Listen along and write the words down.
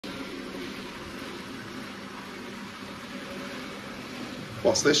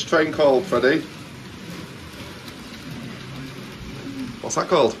What's this train called, Freddie? What's that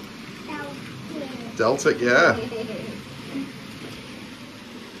called? Deltic. Deltic, yeah.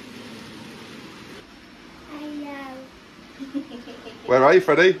 I know. Where are you,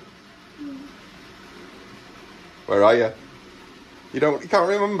 Freddie? Where are you? You can't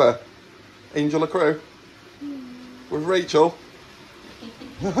remember? Angel of Crewe? With Rachel?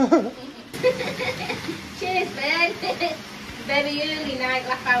 Cheers, Ben. Very early night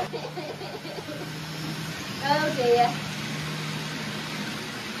laugh out. Oh dear.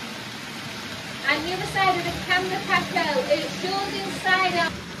 And the other side of the camera, Paco, it shows inside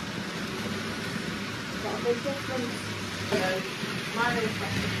out. Got a big difference. Mine is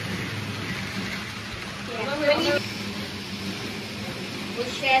yeah. We'll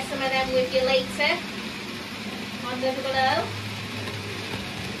share some of them with you later on the below.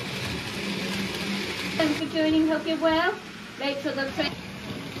 Thanks for joining, hope you're well. Rachel, the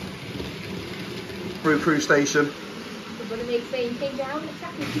Crewe station. we're going to make same thing down.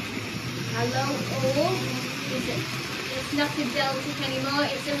 Hello, all. It's not a Deltic anymore,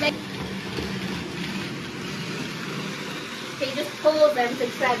 it's a red. So you just pause them to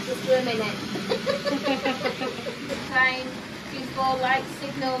tread just for a minute. The time, before light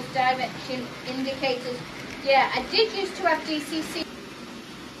signals, direction indicators. Yeah, I did used to have DCC.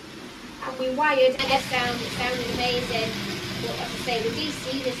 And we wired and it sounded amazing. But as I say, we're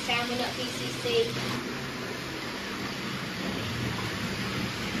DC this time, we're not DCC.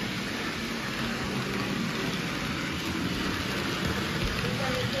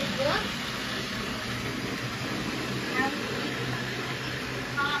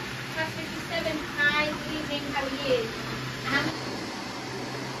 Class 57, hi, good evening, how are you?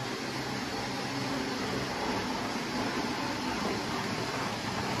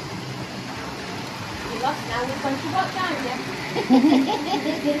 You're lost now, which one you got down, Good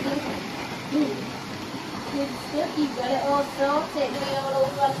stuff, you've got it all sorted, doing all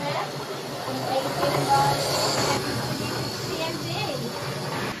over on there. And thinking about CMD.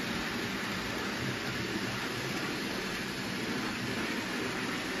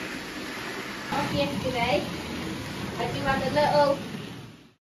 Off yesterday, I do have a little